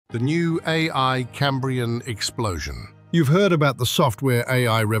The new AI Cambrian explosion. You've heard about the software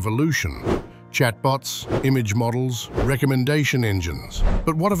AI revolution. Chatbots, image models, recommendation engines.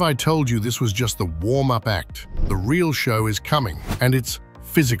 But what if I told you this was just the warm-up act? The real show is coming, and it's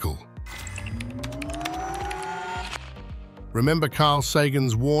physical. Remember Carl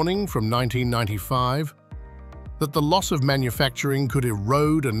Sagan's warning from 1995? That the loss of manufacturing could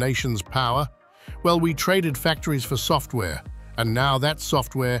erode a nation's power? Well, we traded factories for software, and now that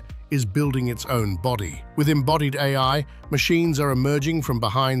software is building its own body. With embodied AI, machines are emerging from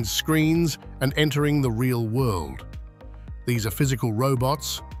behind screens and entering the real world. These are physical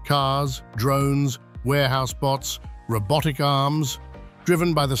robots, cars, drones, warehouse bots, robotic arms,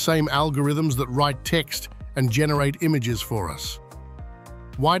 driven by the same algorithms that write text and generate images for us.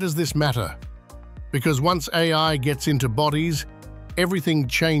 Why does this matter? Because once AI gets into bodies, everything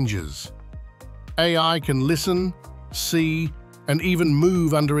changes. AI can listen, see, and even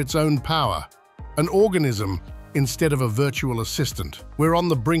move under its own power. An organism instead of a virtual assistant. We're on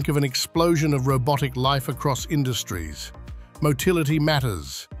the brink of an explosion of robotic life across industries. Motility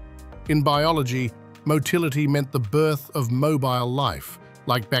matters. In biology, motility meant the birth of mobile life,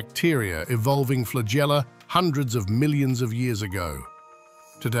 like bacteria evolving flagella hundreds of millions of years ago.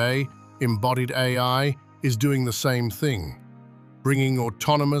 Today, embodied AI is doing the same thing, bringing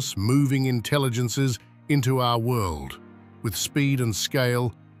autonomous, moving intelligences into our world, with speed and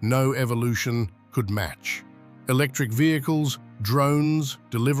scale no evolution could match. Electric vehicles, drones,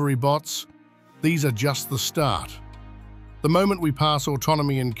 delivery bots, these are just the start. The moment we pass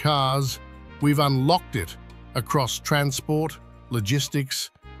autonomy in cars, we've unlocked it across transport,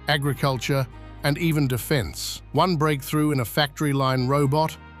 logistics, agriculture, and even defense. One breakthrough in a factory-line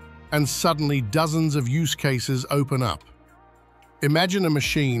robot, and suddenly dozens of use cases open up. Imagine a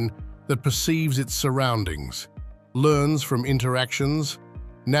machine that perceives its surroundings, learns from interactions,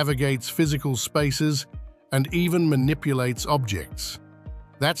 navigates physical spaces, and even manipulates objects.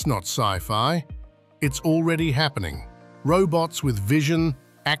 That's not sci-fi. It's already happening. Robots with vision,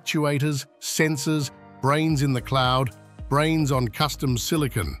 actuators, sensors, brains in the cloud, brains on custom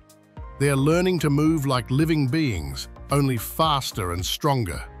silicon. They're learning to move like living beings, only faster and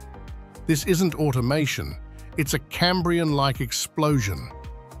stronger. This isn't automation, it's a Cambrian-like explosion.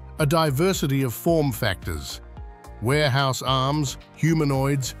 A diversity of form factors. Warehouse arms,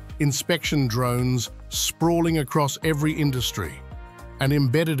 humanoids, inspection drones, sprawling across every industry. And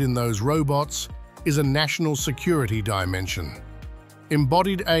embedded in those robots is a national security dimension.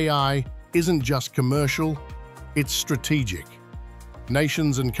 Embodied AI isn't just commercial, it's strategic.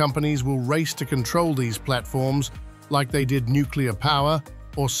 Nations and companies will race to control these platforms like they did nuclear power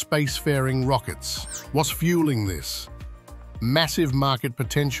or spacefaring rockets. What's fueling this? Massive market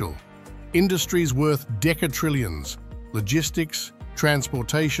potential. Industries worth decatrillions. Logistics,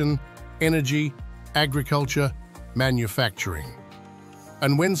 transportation, energy, agriculture, manufacturing.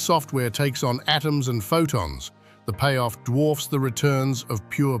 And when software takes on atoms and photons, the payoff dwarfs the returns of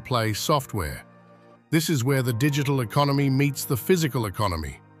pure-play software. This is where the digital economy meets the physical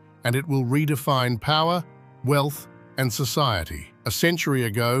economy, and it will redefine power, wealth, and society. A century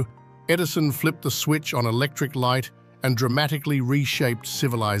ago, Edison flipped the switch on electric light and dramatically reshaped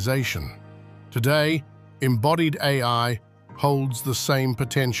civilization. Today, embodied AI holds the same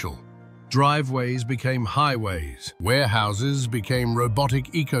potential. Driveways became highways, warehouses became robotic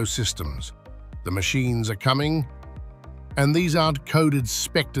ecosystems. The machines are coming, and these aren't coded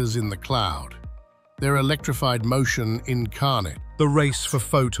specters in the cloud. They're electrified motion incarnate. The race for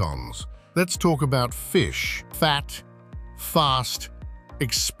photons. Let's talk about fish. Fat, fast,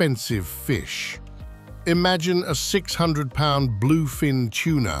 expensive fish. Imagine a 600-pound bluefin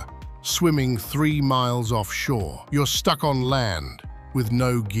tuna swimming 3 miles offshore. You're stuck on land with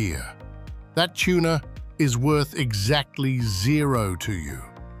no gear. That tuna is worth exactly zero to you.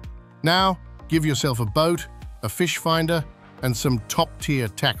 Now, give yourself a boat, a fish finder, and some top-tier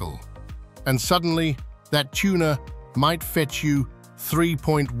tackle. And suddenly, that tuna might fetch you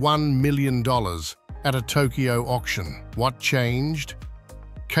 $3.1 million at a Tokyo auction. What changed?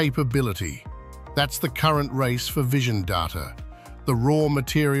 Capability. That's the current race for vision data. The raw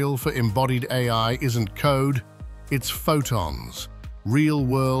material for embodied AI isn't code, it's photons,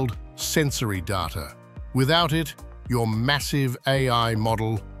 real-world sensory data. Without it, your massive AI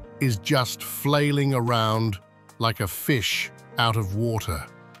model is just flailing around like a fish out of water.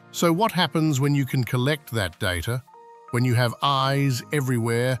 So what happens when you can collect that data? When you have eyes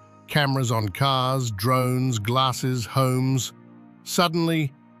everywhere, cameras on cars, drones, glasses, homes,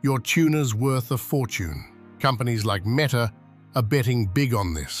 suddenly your tuna's worth a fortune. Companies like Meta are betting big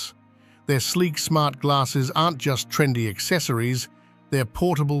on this. Their sleek smart glasses aren't just trendy accessories, They're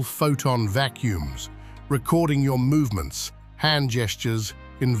portable photon vacuums, recording your movements, hand gestures,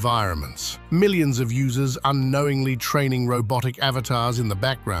 environments. Millions of users unknowingly training robotic avatars in the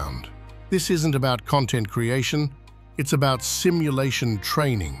background. This isn't about content creation, it's about simulation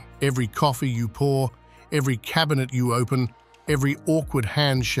training. Every coffee you pour, every cabinet you open, every awkward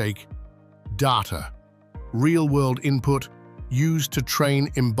handshake, data. Real-world input used to train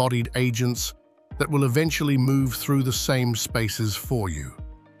embodied agents that will eventually move through the same spaces for you.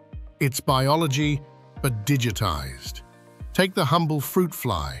 It's biology, but digitized. Take the humble fruit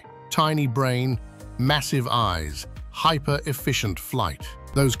fly, tiny brain, massive eyes, hyper-efficient flight.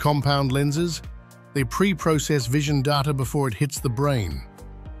 Those compound lenses, they pre-process vision data before it hits the brain.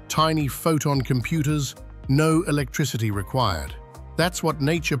 Tiny photon computers, no electricity required. That's what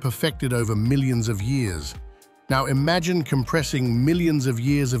nature perfected over millions of years. Now imagine compressing millions of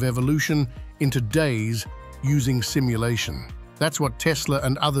years of evolution into days using simulation. That's what Tesla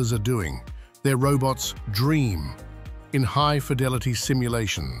and others are doing. Their robots dream in high-fidelity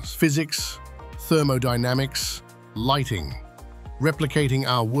simulations. Physics, thermodynamics, lighting, replicating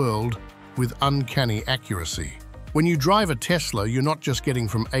our world with uncanny accuracy. When you drive a Tesla, you're not just getting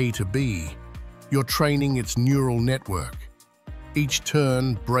from A to B, you're training its neural network. Each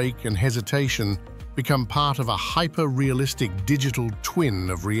turn, brake, and hesitation become part of a hyper-realistic digital twin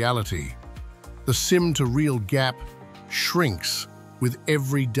of reality. The sim-to-real gap shrinks with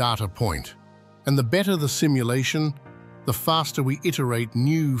every data point. And the better the simulation, the faster we iterate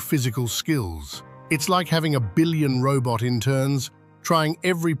new physical skills. It's like having 1 billion robot interns trying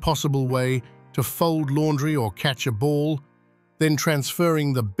every possible way to fold laundry or catch a ball, then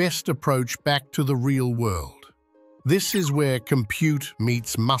transferring the best approach back to the real world. This is where compute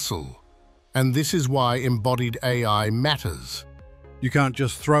meets muscle, and this is why embodied AI matters. You can't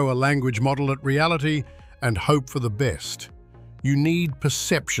just throw a language model at reality and hope for the best. You need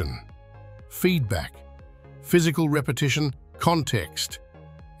perception, feedback, physical repetition, context.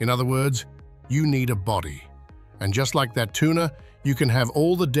 In other words, you need a body. And just like that tuna, you can have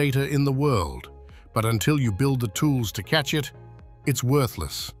all the data in the world, but until you build the tools to catch it, it's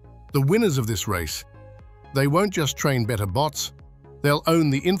worthless. The winners of this race, they won't just train better bots, they'll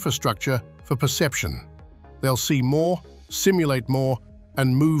own the infrastructure for perception. They'll see more, simulate more,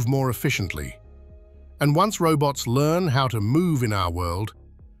 and move more efficiently. And once robots learn how to move in our world,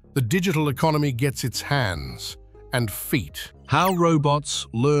 the digital economy gets its hands and feet. How robots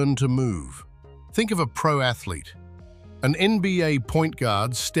learn to move. Think of a pro athlete. An NBA point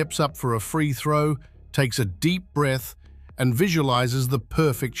guard steps up for a free throw, takes a deep breath, and visualizes the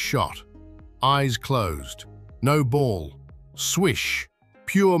perfect shot. Eyes closed, no ball, swish,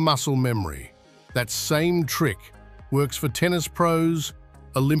 pure muscle memory. That same trick works for tennis pros,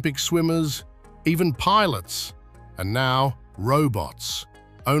 Olympic swimmers, even pilots, and now robots.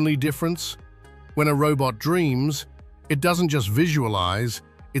 Only difference? When a robot dreams, it doesn't just visualize,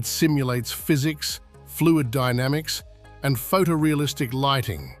 it simulates physics, fluid dynamics, and photorealistic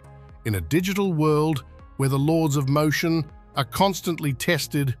lighting in a digital world where the laws of motion are constantly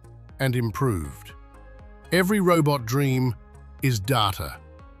tested and improved. Every robot dream is data,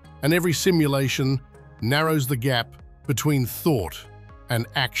 and every simulation narrows the gap between thought and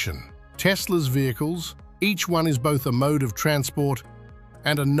action. Tesla's vehicles, each one is both a mode of transport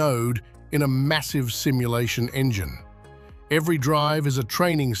and a node in a massive simulation engine. Every drive is a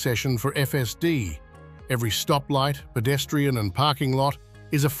training session for FSD. Every stoplight, pedestrian, and parking lot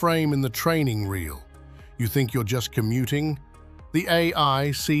is a frame in the training reel. You think you're just commuting? The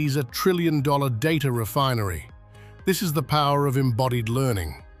AI sees $1 trillion data refinery. This is the power of embodied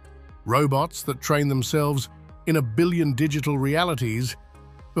learning. Robots that train themselves in 1 billion digital realities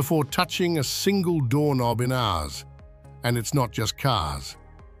before touching a single doorknob in ours. And it's not just cars.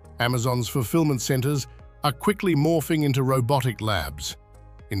 Amazon's fulfillment centers are quickly morphing into robotic labs.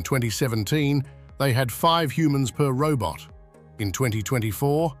 In 2017, they had 5 humans per robot. In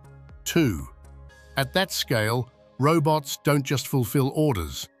 2024, 2. At that scale, robots don't just fulfill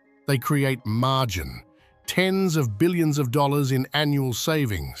orders. They create margin, tens of billions of dollars in annual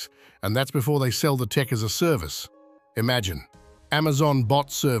savings, and that's before they sell the tech as a service. Imagine, Amazon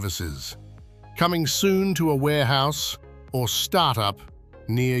bot services, coming soon to a warehouse or startup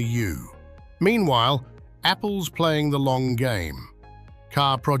near you. Meanwhile, Apple's playing the long game.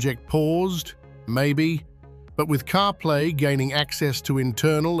 Car project paused? Maybe. But with CarPlay gaining access to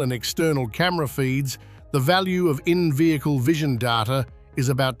internal and external camera feeds, the value of in-vehicle vision data is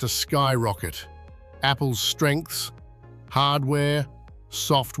about to skyrocket. Apple's strengths, hardware,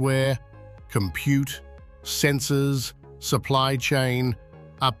 software, compute, sensors, supply chain,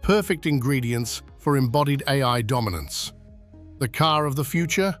 are perfect ingredients for embodied AI dominance. The car of the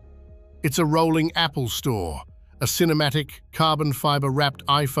future? It's a rolling Apple store, a cinematic, carbon fiber-wrapped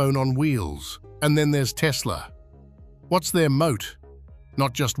iPhone on wheels. And then there's Tesla. What's their moat?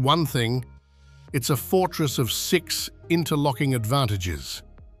 Not just one thing. It's a fortress of 6 interlocking advantages.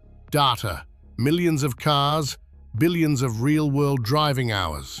 Data, millions of cars, billions of real-world driving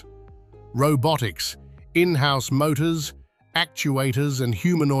hours. Robotics, in-house motors, actuators and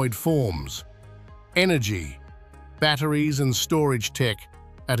humanoid forms. Energy, batteries and storage tech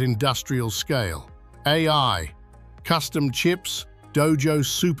at industrial scale. AI, custom chips, dojo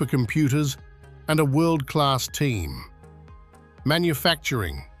supercomputers, and a world-class team.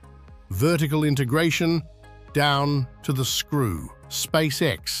 Manufacturing, vertical integration down to the screw.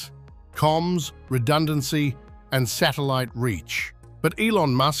 SpaceX, comms, redundancy, and satellite reach. But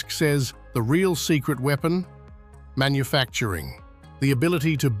Elon Musk says the real secret weapon? Manufacturing. The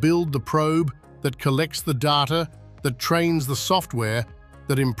ability to build the probe that collects the data, that trains the software,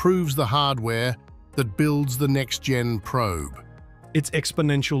 that improves the hardware, that builds the next-gen probe. It's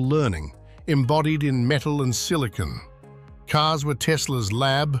exponential learning, embodied in metal and silicon. Cars were Tesla's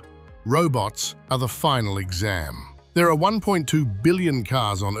lab, robots are the final exam. There are 1.2 billion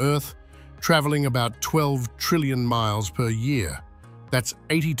cars on Earth, traveling about 12 trillion miles per year. That's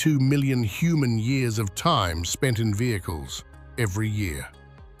 82 million human years of time spent in vehicles every year.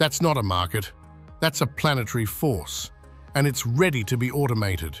 That's not a market, that's a planetary force, and it's ready to be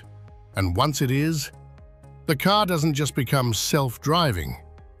automated. And once it is, the car doesn't just become self-driving,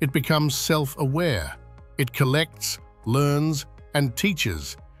 it becomes self-aware. It collects, learns, and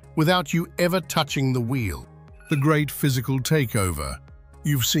teaches without you ever touching the wheel. The great physical takeover.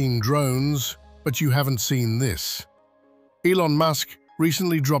 You've seen drones, but you haven't seen this. Elon Musk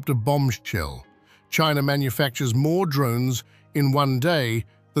recently dropped a bombshell. China manufactures more drones in one day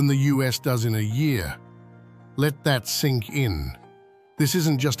than the US does in a year. Let that sink in. This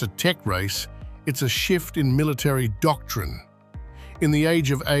isn't just a tech race, it's a shift in military doctrine. In the age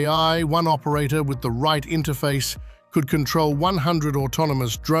of AI, one operator with the right interface could control 100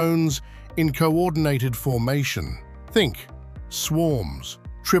 autonomous drones in coordinated formation. Think swarms,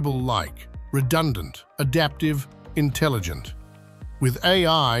 tribal-like, redundant, adaptive, intelligent. With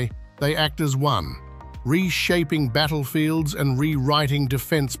AI, they act as one, reshaping battlefields and rewriting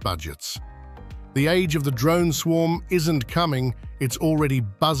defense budgets. The age of the drone swarm isn't coming, it's already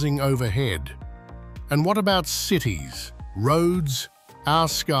buzzing overhead. And what about cities, roads, our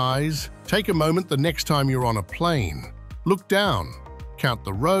skies? Take a moment the next time you're on a plane. Look down, count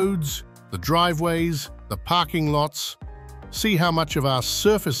the roads, the driveways, the parking lots. See how much of our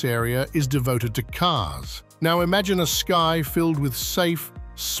surface area is devoted to cars. Now imagine a sky filled with safe,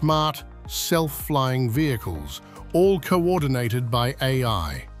 smart, self-flying vehicles, all coordinated by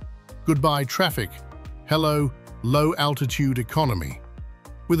AI. Goodbye traffic. Hello, low-altitude economy.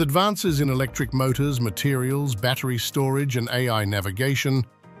 With advances in electric motors, materials, battery storage, and AI navigation,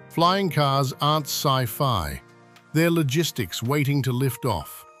 flying cars aren't sci-fi. They're logistics waiting to lift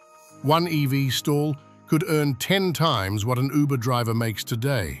off. One EV stall could earn 10 times what an Uber driver makes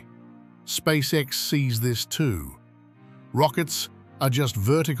today. SpaceX sees this too. Rockets are just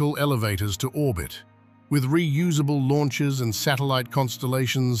vertical elevators to orbit. With reusable launches and satellite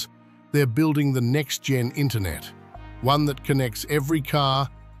constellations, they're building the next-gen internet, one that connects every car,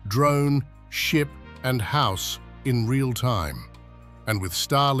 drone, ship, and house in real time. And with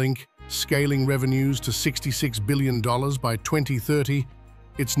Starlink scaling revenues to $66 billion by 2030,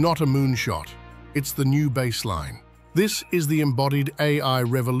 it's not a moonshot, it's the new baseline. This is the embodied AI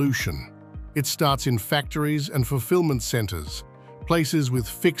revolution. It starts in factories and fulfillment centers, places with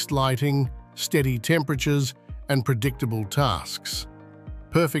fixed lighting, steady temperatures, and predictable tasks.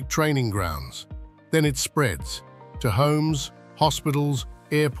 Perfect training grounds. Then it spreads to homes, hospitals,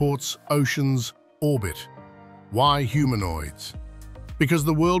 airports, oceans, orbit. Why humanoids? Because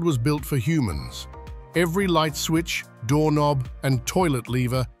the world was built for humans. Every light switch, doorknob, and toilet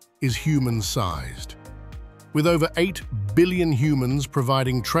lever is human-sized. With over 8 billion humans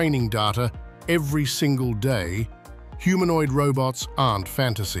providing training data every single day, humanoid robots aren't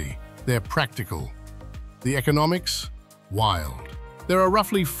fantasy, they're practical. The economics? Wild. There are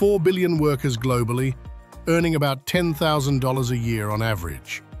roughly 4 billion workers globally, earning about $10,000 a year on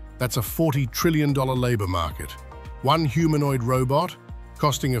average. That's a $40 trillion labor market. One humanoid robot,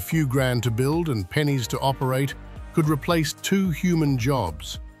 costing a few grand to build and pennies to operate, could replace 2 human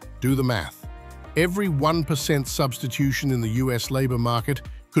jobs. Do the math. Every 1% substitution in the US labor market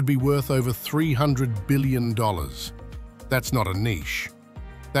could be worth over $300 billion. That's not a niche.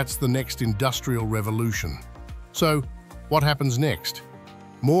 That's the next industrial revolution. So, what happens next?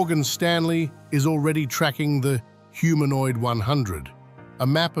 Morgan Stanley is already tracking the Humanoid 100, a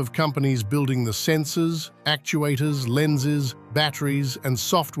map of companies building the sensors, actuators, lenses, batteries, and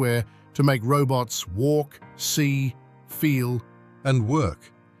software to make robots walk, see, feel, and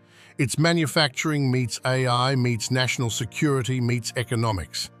work. It's manufacturing meets AI, meets national security, meets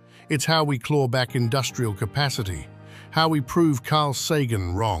economics. It's how we claw back industrial capacity, how we prove Carl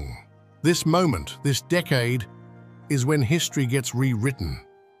Sagan wrong. This moment, this decade, is when history gets rewritten.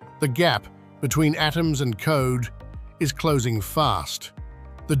 The gap between atoms and code is closing fast.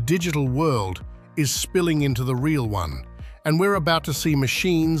 The digital world is spilling into the real one, and we're about to see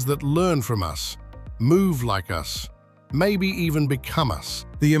machines that learn from us, move like us, maybe even become us.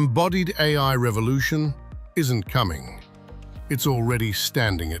 The embodied AI revolution isn't coming. It's already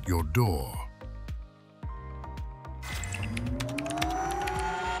standing at your door.